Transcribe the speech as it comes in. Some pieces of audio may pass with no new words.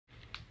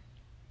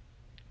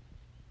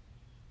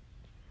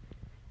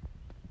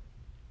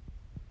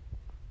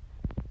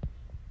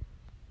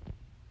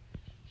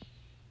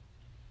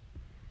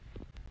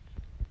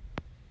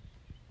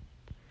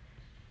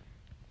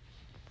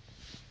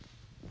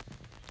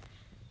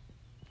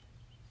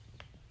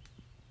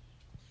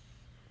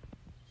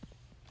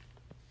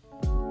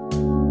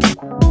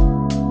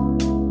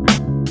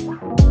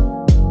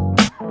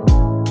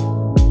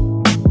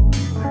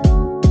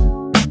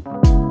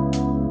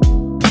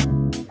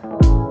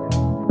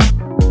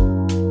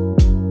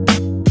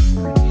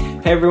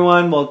Hey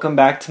everyone, welcome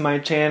back to my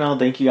channel.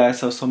 Thank you guys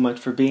so much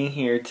for being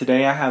here.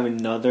 Today I have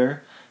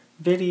another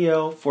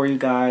video for you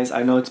guys.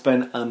 I know it's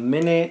been a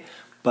minute,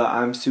 but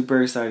I'm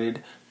super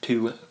excited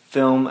to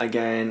film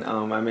again.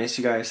 I miss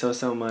you guys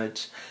so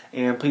much.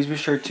 And please be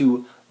sure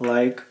to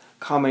like,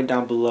 comment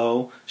down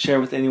below,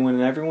 share with anyone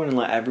and everyone, and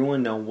let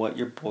everyone know what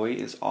your boy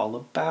is all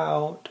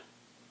about.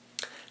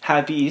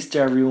 Happy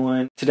Easter,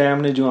 everyone. Today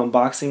I'm going to do an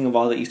unboxing of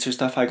all the Easter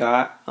stuff I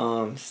got.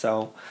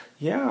 So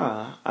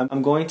yeah,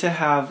 I'm going to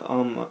have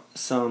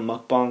some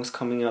mukbangs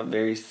coming up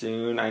very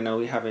soon. I know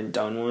we haven't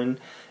done one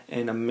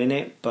in a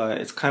minute, but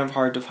it's kind of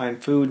hard to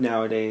find food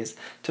nowadays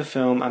to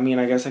film. I mean,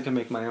 I guess I can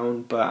make my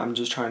own, but I'm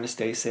just trying to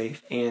stay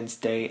safe and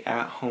stay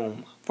at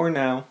home for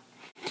now.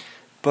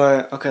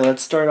 But okay,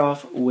 let's start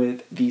off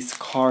with these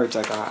cards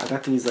I got. I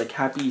got these like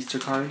Happy Easter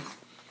cards.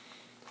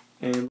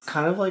 And it's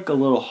kind of like a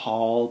little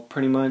haul,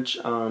 pretty much.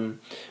 I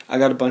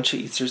got a bunch of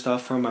Easter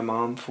stuff from my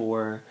mom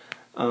for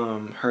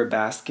her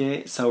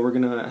basket. So we're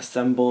going to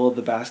assemble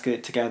the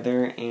basket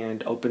together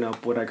and open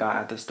up what I got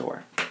at the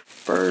store.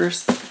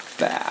 First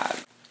bag.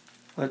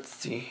 Let's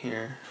see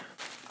here.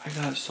 I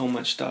got so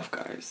much stuff,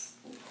 guys.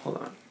 Hold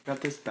on. I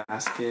got this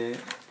basket.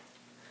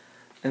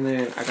 And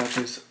then I got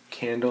this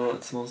candle.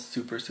 It smells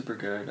super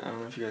good. I don't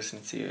know if you guys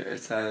can see it.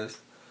 It says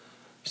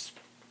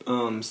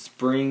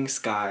Spring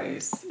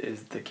Skies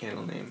is the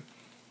candle name.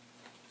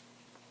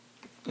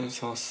 It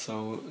smells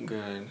so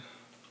good.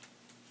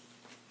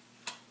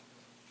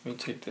 Let me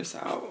take this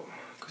out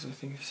because I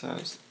think this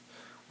has,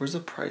 where's the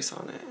price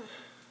on it?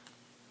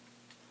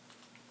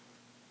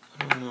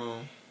 I don't know.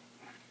 I'm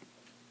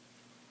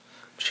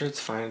sure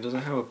it's fine. It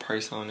doesn't have a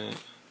price on it.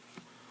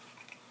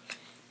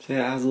 So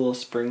yeah, it has a little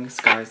Spring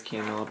Skies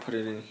candle. I'll put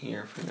it in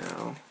here for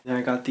now. Then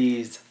I got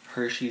these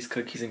Hershey's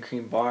cookies and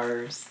cream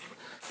bars.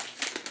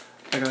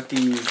 I got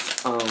these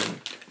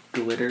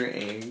glitter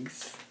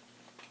eggs.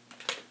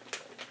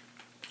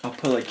 I'll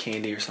put like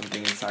candy or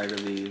something inside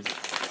of these.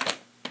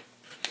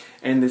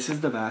 And this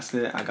is the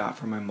basket I got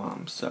from my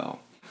mom, so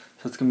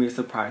it's gonna be a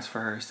surprise for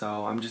her.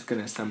 So I'm just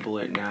gonna assemble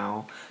it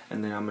now,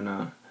 and then I'm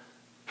gonna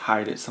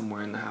hide it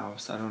somewhere in the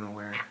house. I don't know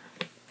where.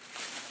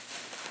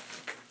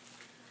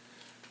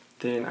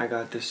 Then I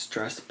got this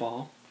stress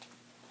ball.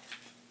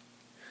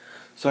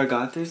 So I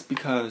got this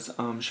because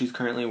she's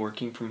currently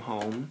working from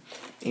home,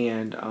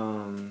 and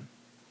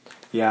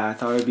yeah, I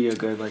thought it would be a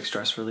good like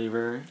stress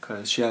reliever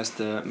because she has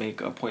to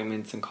make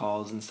appointments and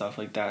calls and stuff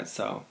like that.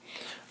 So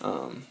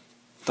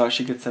thought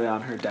she could set it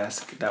on her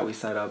desk that we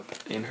set up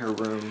in her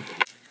room.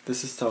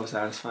 This is so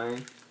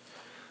satisfying.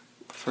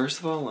 First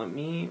of all, let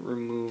me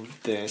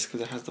remove this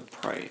because it has the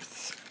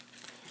price.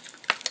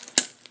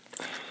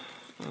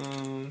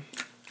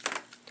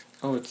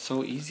 Oh, it's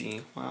so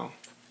easy. Wow.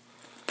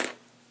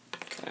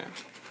 Okay.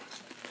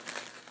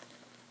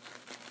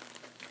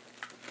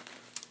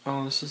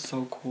 Oh, this is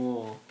so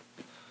cool.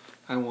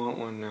 I want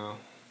one now.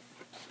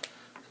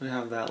 So we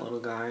have that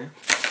little guy.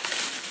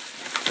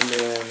 And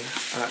then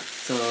I got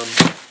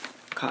some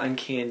cotton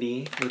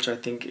candy, which I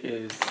think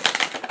is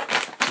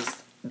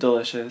just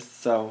delicious.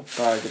 So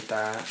thought I'd get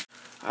that.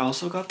 I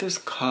also got this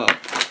cup.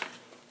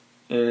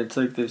 And it's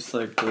like this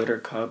like glitter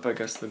cup. I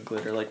guess the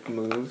glitter like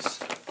moves.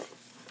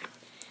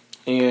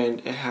 And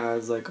it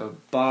has like a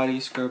body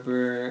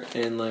scrubber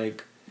and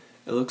like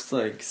it looks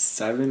like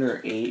 7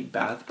 or 8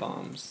 bath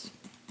bombs.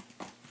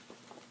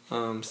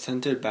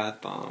 Scented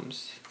bath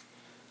bombs.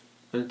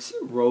 It's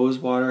rose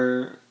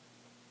water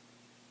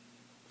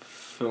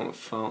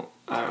foam.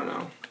 I don't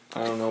know.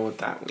 I don't know what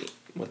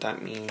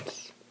that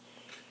means.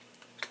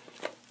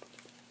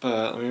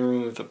 But let me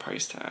remove the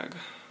price tag.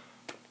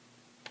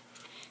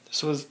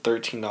 This was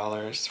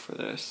 $13 for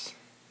this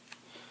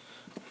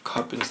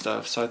cup and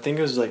stuff. So I think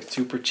it was like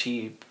super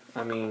cheap.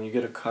 I mean, you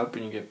get a cup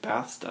and you get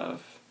bath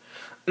stuff.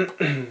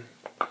 You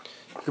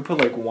could put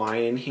like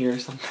wine in here or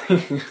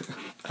something.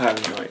 I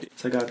have no idea.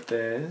 So I got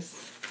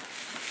this.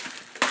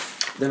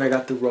 Then I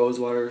got the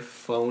rosewater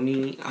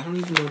phony. I don't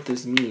even know what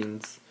this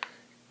means.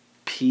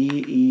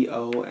 Peony.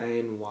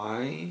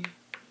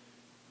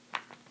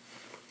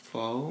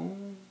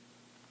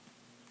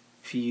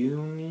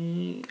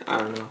 Funi. I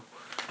don't know.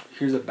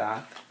 Here's a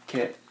bath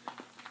kit.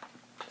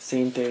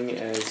 Same thing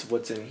as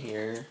what's in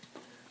here.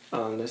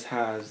 This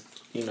has,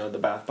 you know, the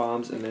bath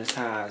bombs, and this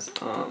has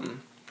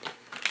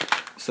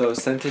so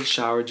scented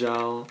shower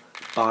gel,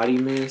 body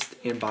mist,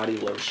 and body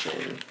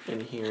lotion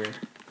in here.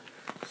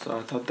 So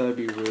I thought that would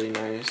be really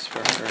nice for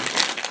her.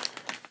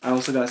 I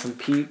also got some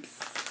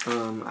Peeps.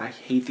 I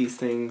hate these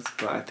things,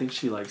 but I think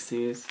she likes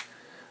these.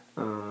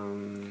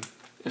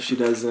 If she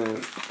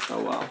doesn't,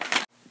 oh well.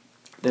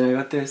 Then I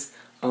got this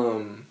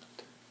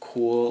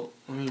cool,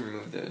 let me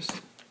remove this.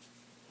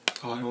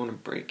 Oh, I don't want to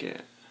break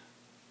it.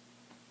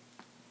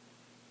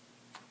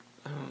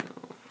 I don't know.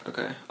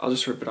 Okay, I'll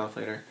just rip it off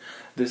later.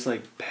 This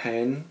like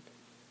pen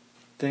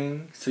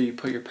thing, so you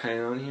put your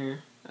pen on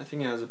here. I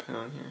think it has a pen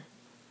on here.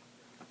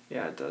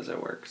 Yeah, it does,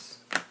 it works.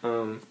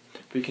 But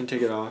you can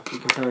take it off. You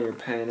can put on your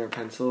pen or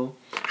pencil,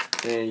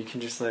 and you can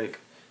just like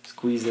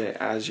squeeze it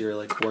as you're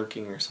like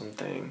working or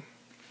something.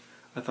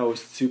 I thought it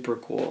was super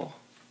cool.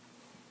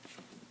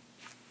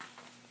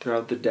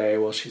 throughout the day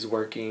while she's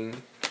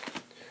working.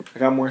 I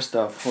got more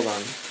stuff. Hold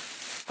on.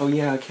 Oh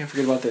yeah, I can't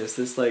forget about this.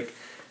 This like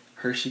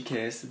Hershey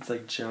Kiss. It's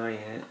like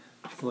giant.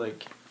 It's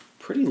like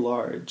pretty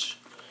large.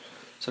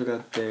 So I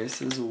got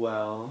this as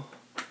well.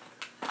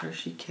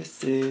 Hershey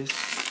Kisses.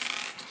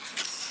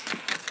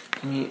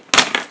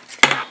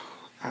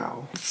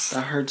 Ow.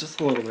 That hurt just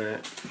a little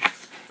bit.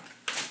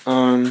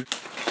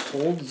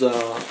 Holds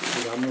up.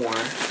 We got more.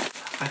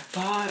 I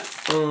thought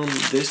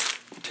this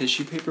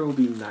tissue paper would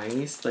be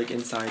nice, like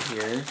inside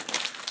here.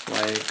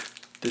 Like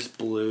this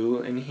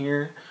blue in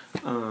here.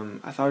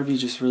 I thought it'd be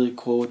just really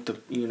cool with the,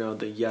 you know,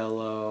 the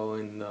yellow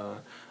and the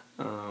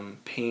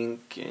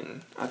pink,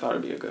 and I thought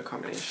it'd be a good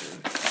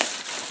combination.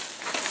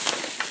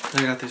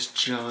 I got this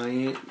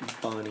giant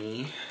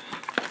bunny,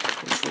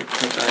 which we'll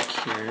put back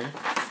here.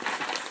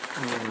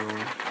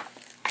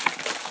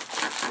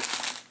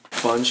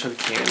 Bunch of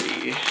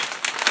candy.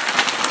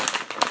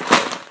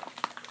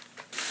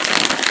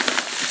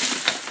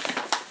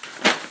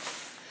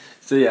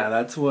 So yeah,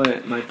 that's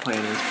what my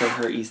plan is for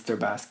her Easter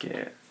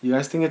basket. You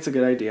guys think it's a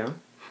good idea?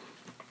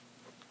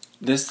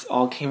 This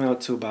all came out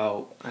to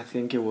about, I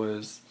think it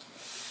was,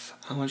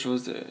 how much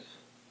was it?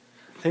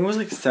 I think it was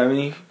like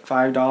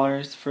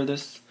 $75 for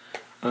this.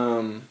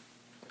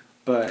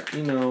 But,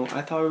 you know,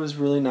 I thought it was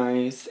really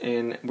nice,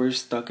 and we're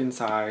stuck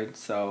inside,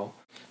 so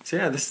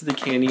yeah, this is the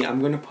candy I'm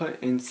going to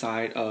put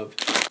inside of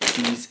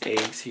these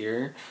eggs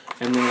here,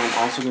 and then I'm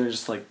also going to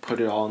just, like, put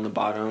it all in the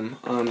bottom.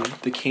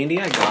 The candy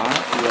I got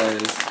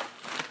was,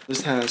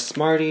 this has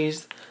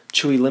Smarties,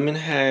 Chewy Lemon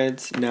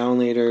Heads, Now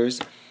and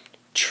Laters,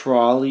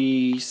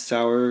 Trolley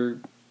Sour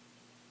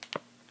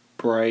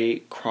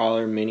Bright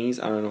Crawler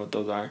Minis, I don't know what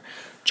those are,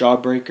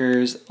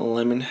 Jawbreakers,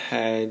 Lemon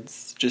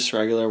Heads, just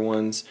regular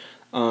ones,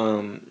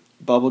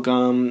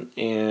 bubblegum,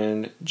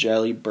 and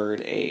Jelly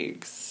Bird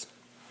eggs,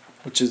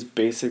 which is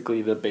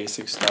basically the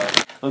basic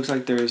stuff. Looks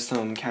like there's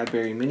some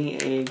Cadbury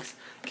mini eggs,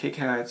 Kit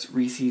Kats,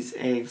 Reese's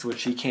eggs, which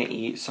she can't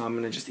eat, so I'm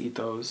gonna just eat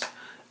those,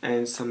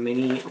 and some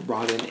mini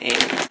rotten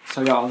eggs.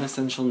 So I got all the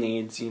essential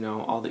needs, you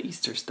know, all the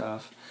Easter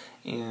stuff,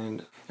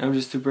 and I'm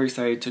just super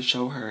excited to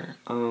show her.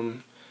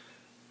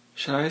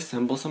 Should I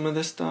assemble some of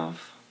this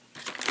stuff?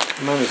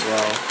 I might as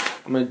well.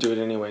 I'm gonna do it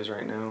anyways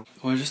right now.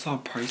 Oh, I just saw a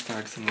price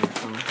tag somewhere.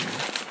 Oh,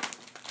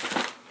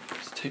 here.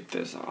 Let's take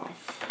this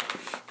off.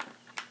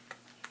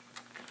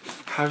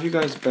 How have you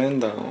guys been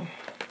though?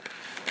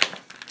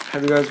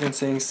 Have you guys been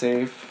staying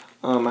safe?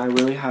 I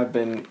really have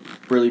been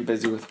really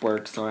busy with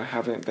work, so I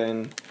haven't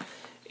been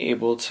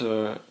able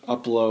to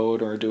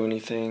upload or do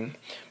anything.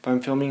 But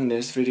I'm filming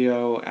this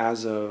video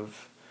as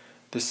of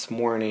this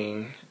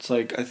morning. It's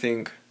like, I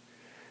think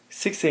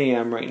 6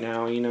 a.m. right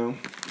now, you know.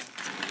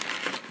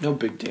 No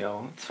big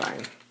deal, it's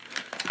fine.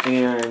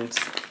 And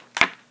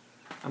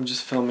I'm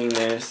just filming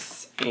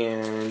this,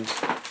 and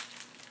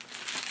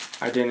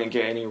I didn't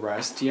get any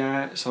rest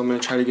yet, so I'm going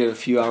to try to get a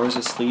few hours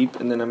of sleep,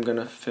 and then I'm going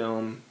to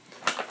film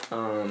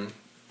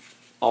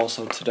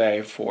also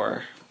today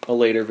for a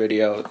later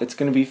video. It's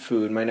going to be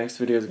food. My next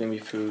video is going to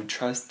be food.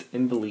 Trust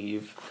and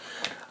believe.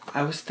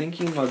 I was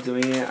thinking about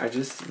doing it. I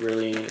just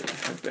really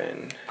have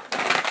been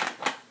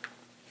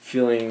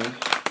feeling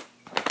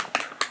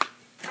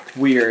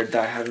weird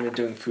that I haven't been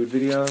doing food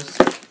videos,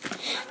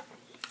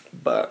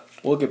 but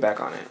we'll get back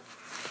on it.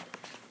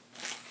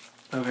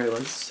 Okay,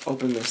 let's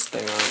open this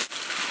thing up.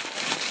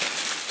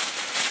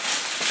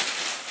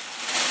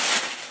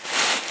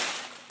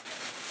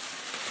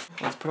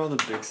 Let's put all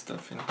the big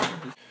stuff in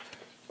here.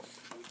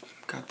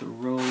 Got the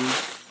rose,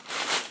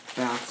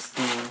 bath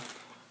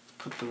stuff. Let's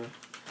put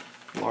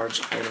the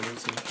large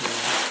items in here.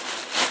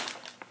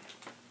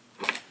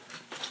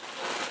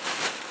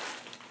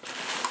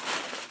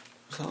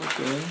 Does that look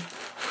good?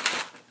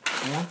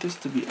 I want this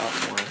to be up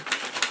more.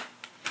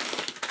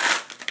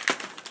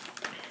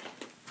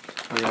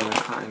 Oh yeah, the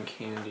cotton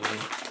candy.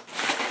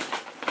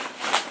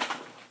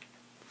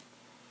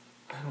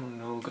 I don't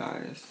know,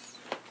 guys.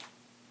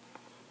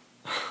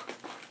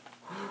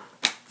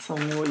 Tell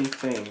me what you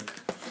think.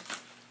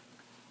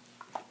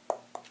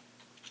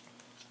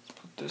 Let's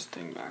put this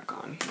thing back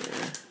on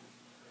here.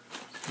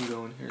 It can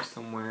go in here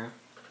somewhere.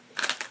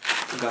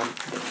 We got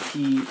the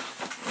peat.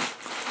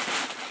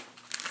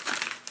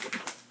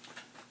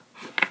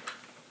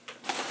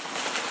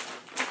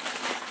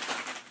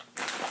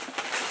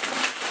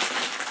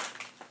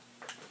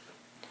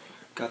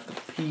 Got the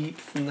peat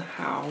from the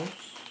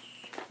house.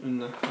 In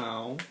the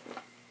house.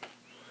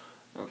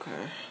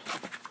 Okay.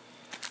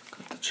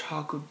 Got the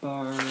chocolate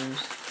bars.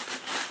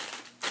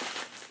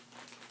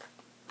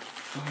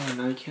 Oh,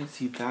 now you can't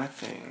see that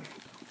thing.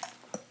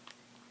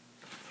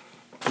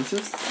 This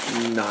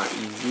is not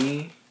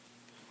easy.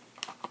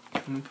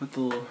 I'm gonna put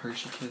the little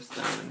Hershey Kiss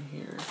down in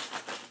here.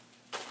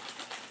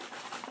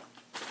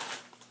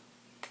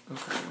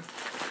 Okay.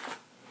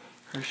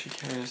 Hershey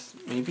Kiss.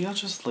 Maybe I'll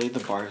just lay the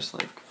bars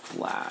like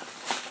flat.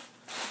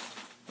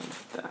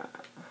 Like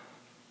that.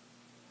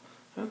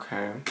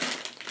 Okay.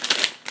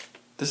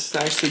 This is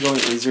actually going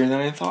easier than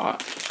I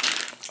thought.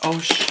 Oh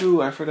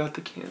shoot, I forgot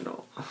the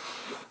candle.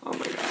 Oh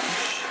my gosh.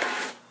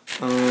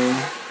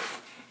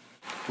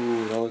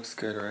 Ooh, that looks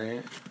good,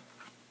 right?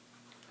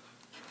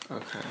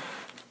 Okay.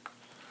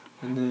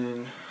 And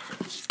then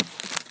let's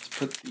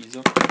put these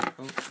up.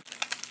 Oh.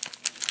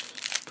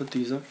 Put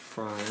these up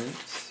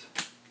front.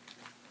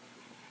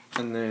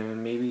 And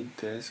then maybe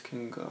this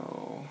can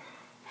go.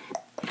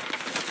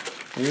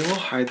 Maybe we'll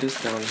hide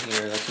this down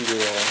here. That can be a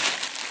little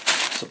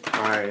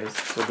surprise.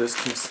 So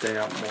this can stay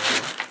up more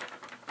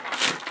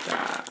like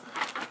that.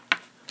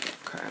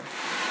 Okay.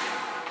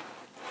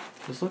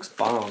 This looks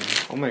bomb.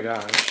 Oh my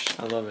gosh.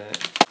 I love it.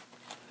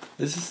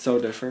 This is so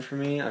different for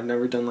me. I've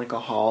never done like a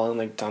haul and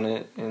like done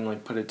it and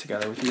like put it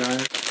together with you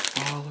guys.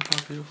 Oh, look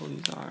how beautiful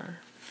these are.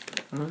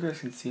 I don't know if you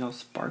guys can see how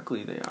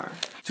sparkly they are.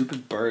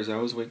 Stupid birds, they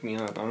always wake me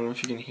up. I don't know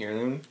if you can hear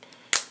them.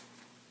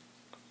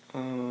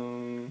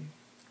 Oh.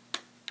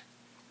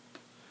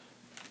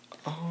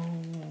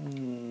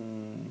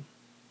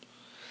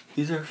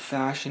 These are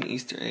fashion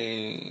Easter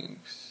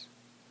eggs.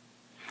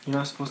 You're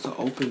not supposed to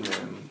open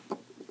them.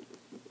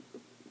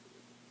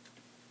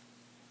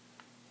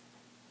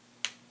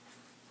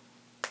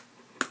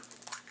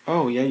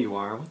 Oh, yeah, you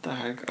are. What the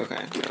heck? Okay,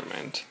 never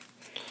mind.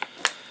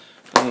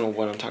 I don't know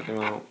what I'm talking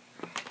about.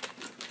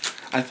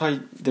 I thought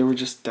they were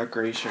just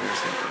decoration or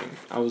something.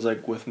 I was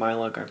like, with my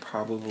luck, I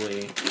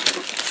probably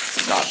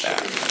got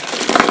that.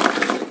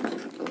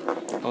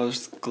 Oh,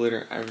 there's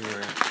glitter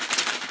everywhere.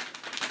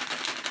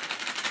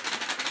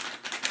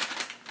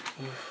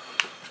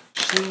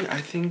 Actually,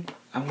 I think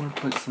I want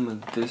to put some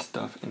of this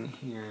stuff in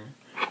here.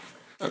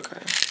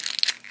 Okay.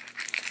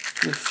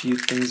 A few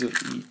things of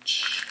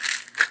each.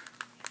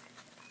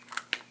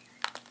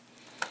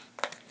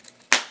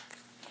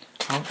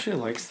 I hope she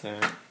likes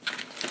that.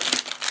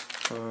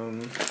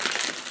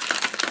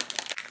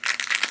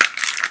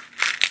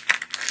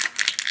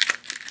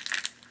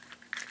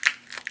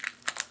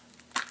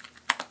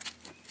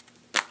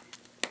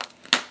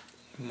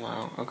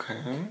 Wow,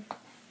 okay.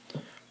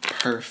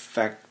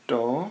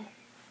 Perfecto.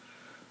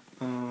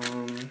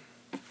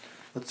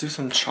 Let's do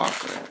some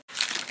chocolate.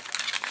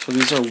 So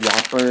these are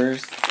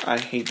Whoppers. I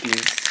hate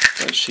these,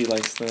 but she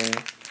likes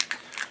them.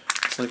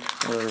 It's like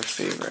one of her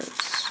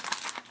favorites.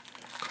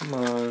 Come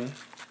on.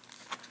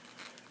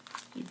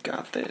 You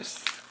got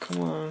this.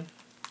 Come on.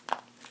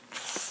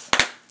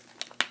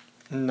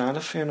 Not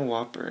a fan of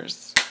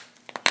Whoppers.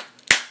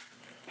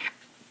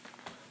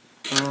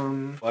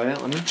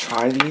 Let me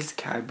try these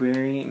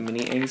Cadbury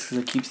mini eggs because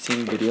I keep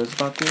seeing videos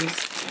about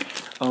these.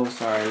 Oh,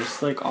 sorry, this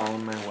is like all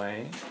in my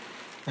way.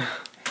 You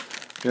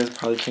guys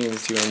probably can't even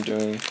see what I'm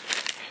doing.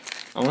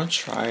 I want to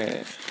try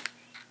it.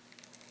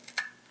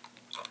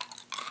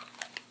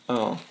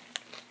 Oh.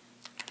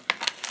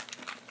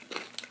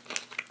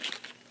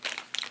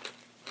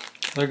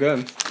 They're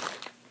good.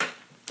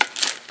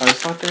 I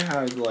just thought they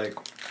had like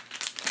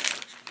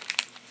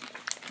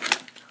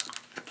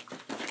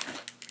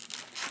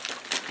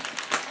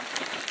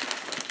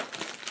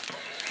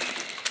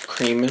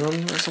cream in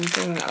them or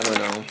something. I don't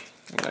know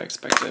what I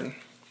expected.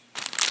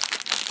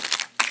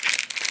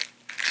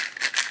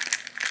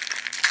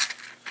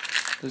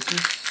 This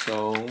is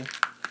so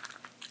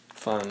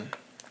fun.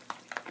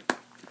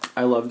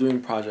 I love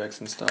doing projects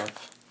and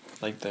stuff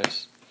like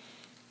this.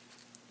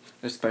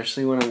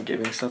 Especially when I'm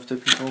giving stuff to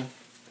people.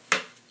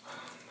 Oh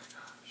my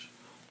gosh.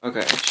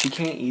 Okay, she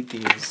can't eat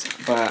these,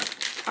 but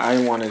I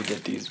want to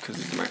get these because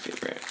these are my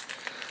favorite.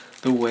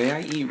 The way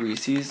I eat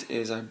Reese's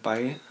is I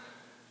bite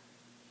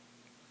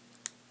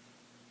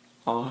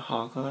all the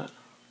chocolate.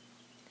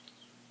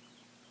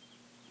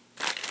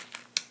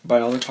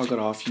 Bite all the chocolate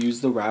off.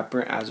 Use the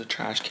wrapper as a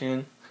trash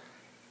can.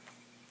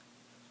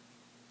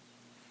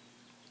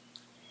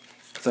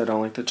 Because I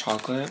don't like the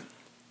chocolate.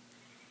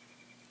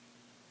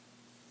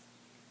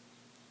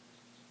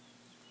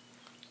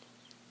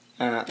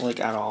 Like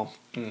at all.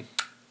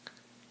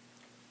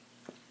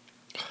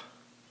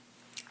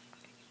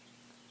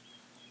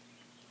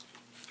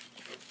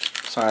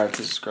 Sorry if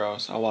this is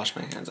gross. I'll wash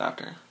my hands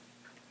after.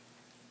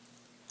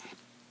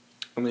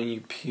 And then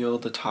you peel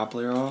the top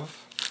layer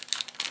off.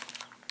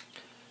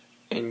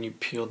 And you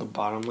peel the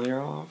bottom layer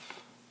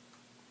off.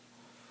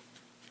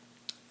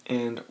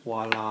 And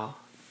voila.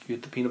 You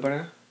get the peanut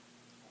butter.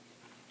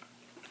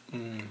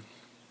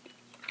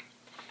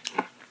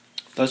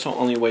 That's the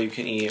only way you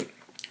can eat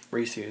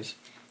Reese's.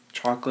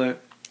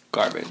 Chocolate,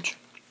 garbage.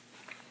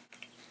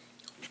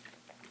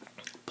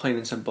 Plain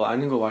and simple. I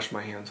need to go wash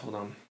my hands. Hold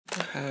on. What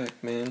the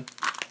heck, man?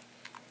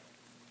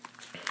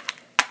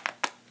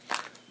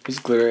 These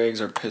glitter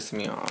eggs are pissing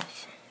me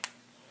off.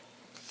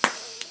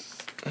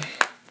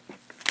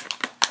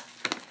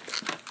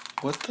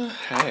 What the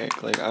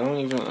heck? Like, I don't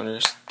even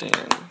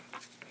understand.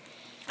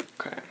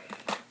 Okay.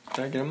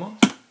 Did I get them all?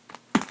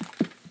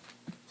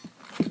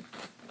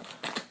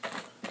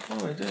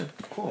 Oh, I did.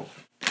 Cool.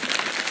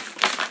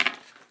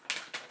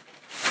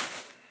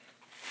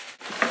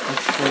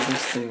 Let's fill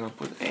this thing up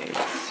with eggs.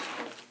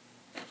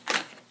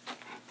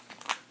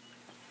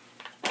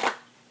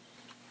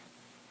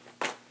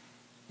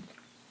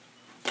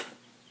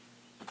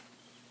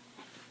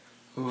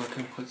 Ooh, I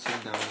can put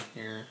some down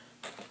here.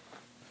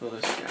 Fill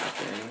this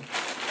gap in.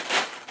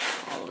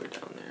 All the way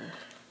down there.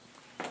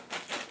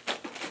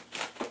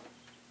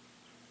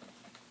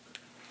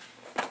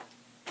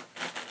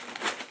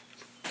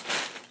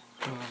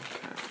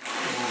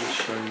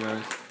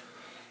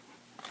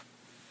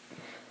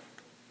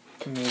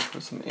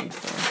 put some eggs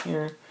down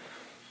here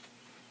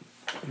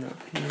and up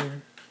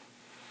here.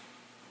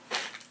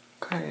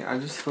 Okay, I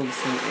just filled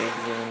some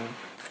eggs in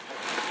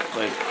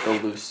like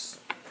the loose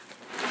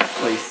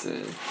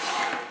places.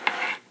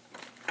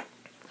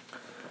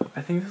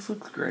 I think this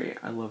looks great.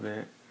 I love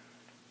it.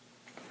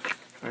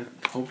 I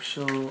hope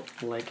she'll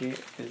like it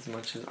as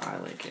much as I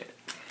like it.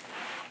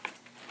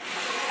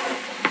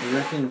 Maybe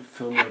I can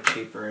fill more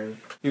paper in.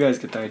 You guys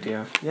get the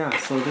idea. Yeah,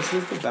 so this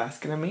is the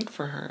basket I made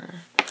for her.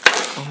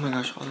 Oh my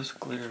gosh, all this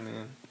glitter,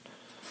 man.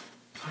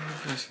 I don't know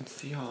if you guys can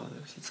see all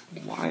of this. It's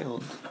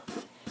wild.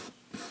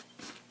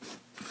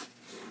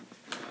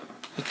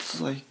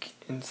 It's like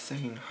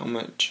insane how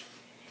much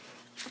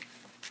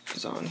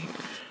is on here.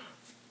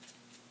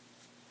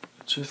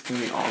 It's just gonna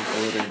be all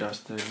glitter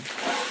dusted.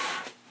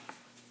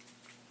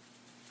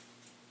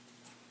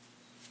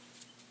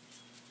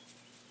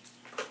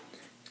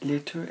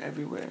 Glitter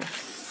everywhere.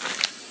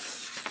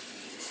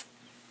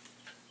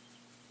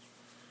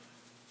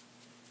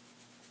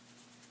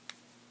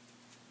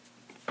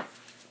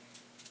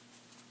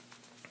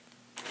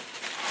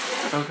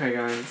 Okay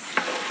guys,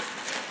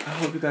 I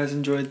hope you guys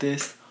enjoyed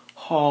this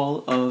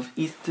haul of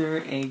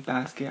Easter egg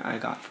basket I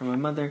got from my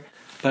mother.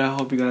 But I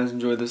hope you guys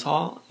enjoyed this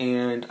haul,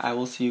 and I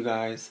will see you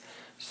guys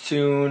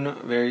soon,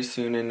 very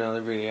soon in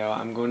another video.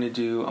 I'm going to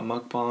do a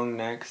mukbang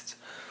next.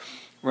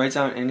 Write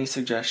down any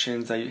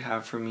suggestions that you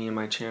have for me in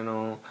my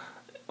channel,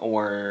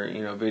 or,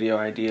 you know, video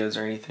ideas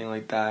or anything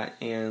like that,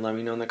 and let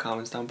me know in the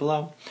comments down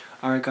below.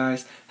 Alright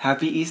guys,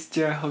 happy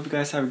Easter. I hope you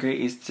guys have a great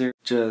Easter.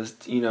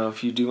 Just, you know,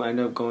 if you do end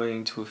up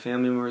going to a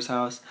family member's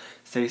house,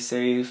 stay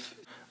safe.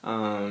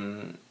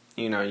 You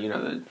know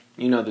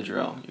the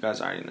drill. You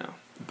guys already know.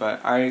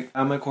 But alright,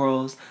 I'm my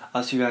corals.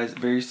 I'll see you guys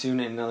very soon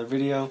in another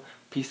video.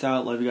 Peace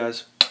out. Love you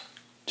guys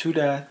to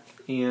death.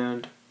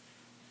 And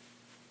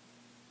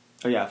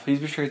oh yeah, please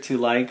be sure to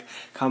like,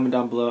 comment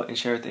down below, and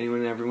share with anyone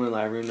and everyone.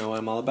 Let everyone know what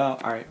I'm all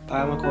about. Alright,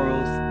 bye my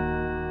corals.